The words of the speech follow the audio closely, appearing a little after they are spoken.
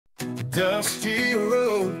Dusty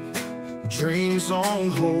road, dreams on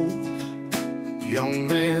hold. Young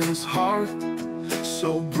man's heart,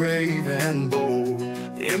 so brave and bold.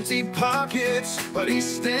 Empty pockets, but he's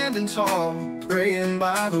standing tall, praying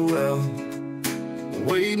by the well,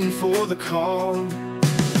 waiting for the call.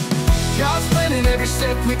 God's planning every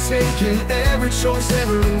step we take, and every choice,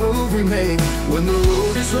 every move we make. When the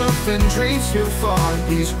road is rough and dreams feel far,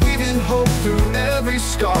 He's weaving hope through every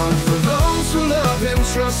scar. For those who love Him,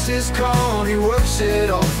 trust His call. He works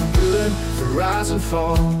it all for good, for rise and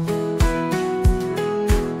fall.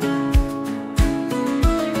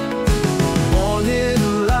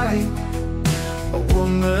 Morning light, a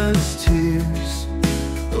woman's tears,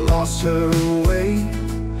 lost her way,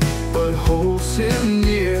 but holds Him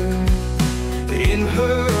near. In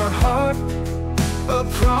her heart, a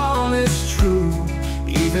promise true.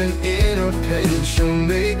 Even in her pain, she'll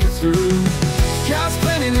make it through. God's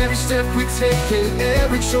planning every step we take, and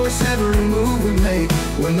every choice, every move we make.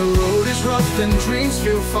 When the road is rough and dreams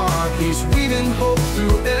feel far, He's weaving hope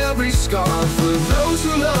through every scar. For those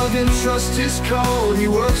who love Him, trust His call. He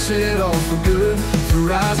works it all for good, through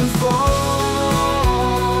rise and fall.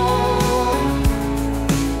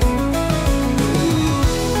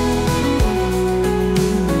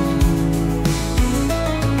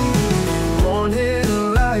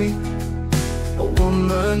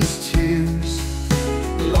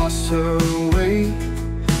 Her way,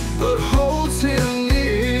 but holds Him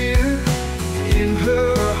near. In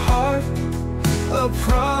her heart, a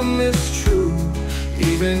promise true.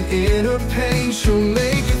 Even in her pain, she'll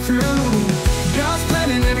make it through. God's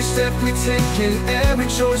planning every step we take, and every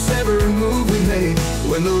choice, every move we make.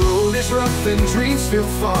 When the road is rough and dreams feel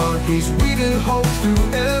far, He's weaving hope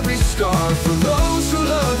through every scar. For those who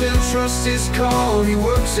love Him, trust His call. He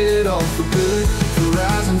works it all for good, through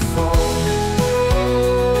rise and fall.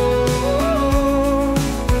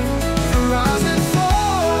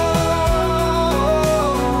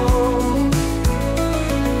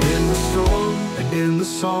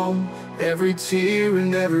 Song, every tear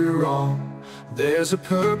and every wrong, there's a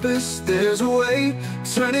purpose, there's a way,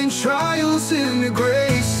 turning trials into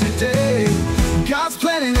grace today. God's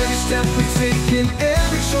planning every step we take, and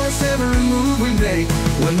every choice, every move we make.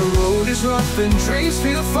 When the road is rough and dreams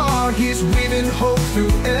feel far, He's weaving hope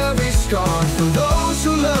through every scar. For those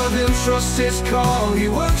who love Him, trust His call. He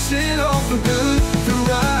works it all for good, through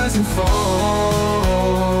rise and fall.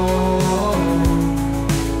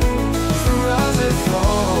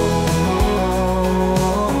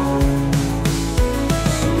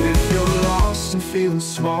 So if you're lost and feeling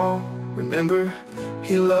small, remember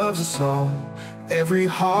He loves us all. Every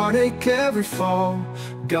heartache, every fall,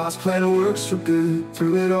 God's plan works for good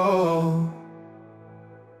through it all.